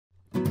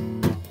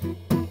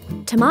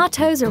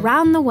Tomatoes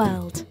around the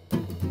world.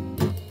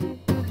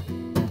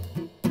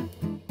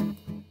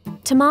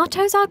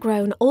 Tomatoes are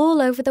grown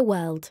all over the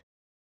world,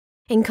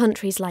 in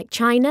countries like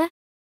China,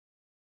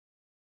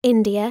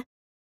 India,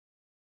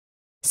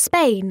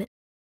 Spain,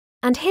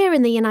 and here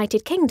in the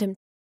United Kingdom.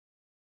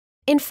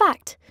 In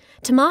fact,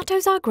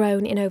 tomatoes are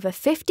grown in over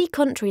 50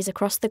 countries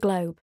across the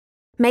globe,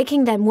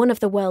 making them one of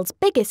the world's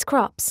biggest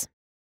crops.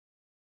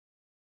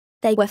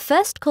 They were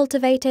first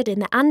cultivated in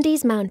the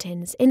Andes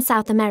Mountains in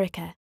South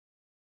America.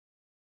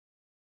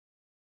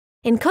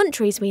 In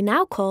countries we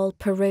now call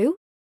Peru,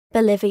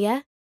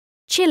 Bolivia,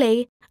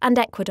 Chile, and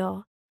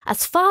Ecuador,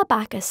 as far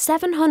back as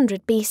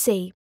 700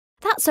 BC.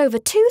 That's over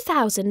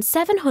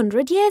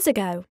 2,700 years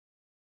ago.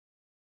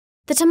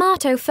 The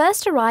tomato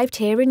first arrived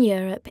here in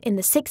Europe in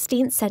the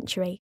 16th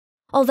century,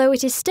 although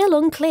it is still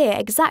unclear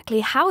exactly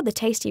how the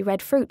tasty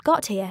red fruit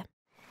got here.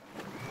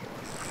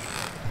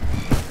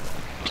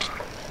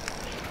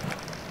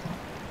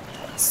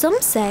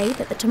 Some say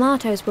that the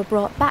tomatoes were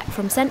brought back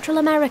from Central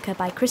America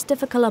by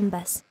Christopher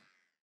Columbus,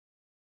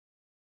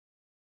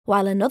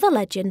 while another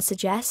legend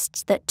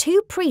suggests that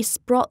two priests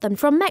brought them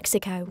from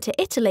Mexico to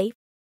Italy.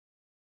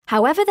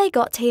 However they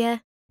got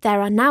here,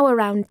 there are now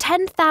around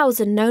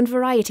 10,000 known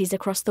varieties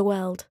across the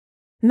world,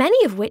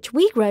 many of which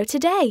we grow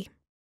today.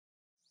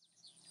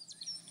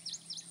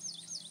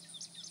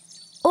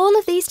 All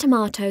of these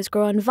tomatoes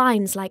grow on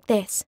vines like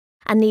this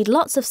and need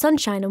lots of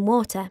sunshine and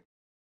water.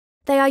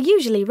 They are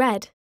usually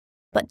red,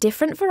 but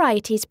different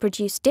varieties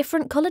produce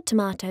different coloured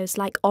tomatoes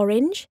like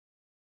orange,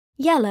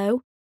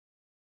 yellow,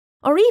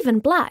 or even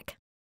black.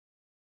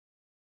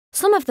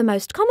 Some of the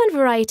most common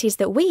varieties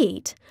that we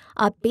eat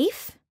are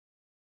beef,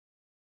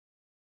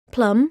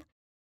 plum,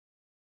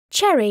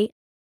 cherry,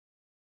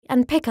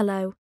 and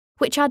piccolo,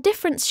 which are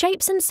different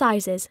shapes and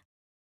sizes,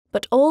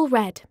 but all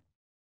red.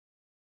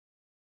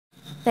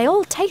 They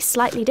all taste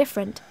slightly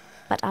different,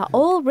 but are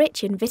all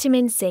rich in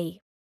vitamin C.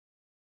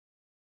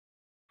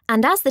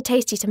 And as the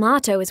tasty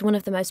tomato is one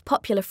of the most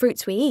popular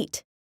fruits we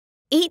eat,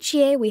 each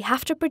year we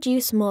have to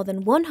produce more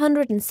than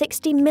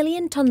 160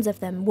 million tonnes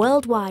of them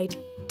worldwide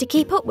to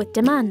keep up with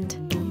demand.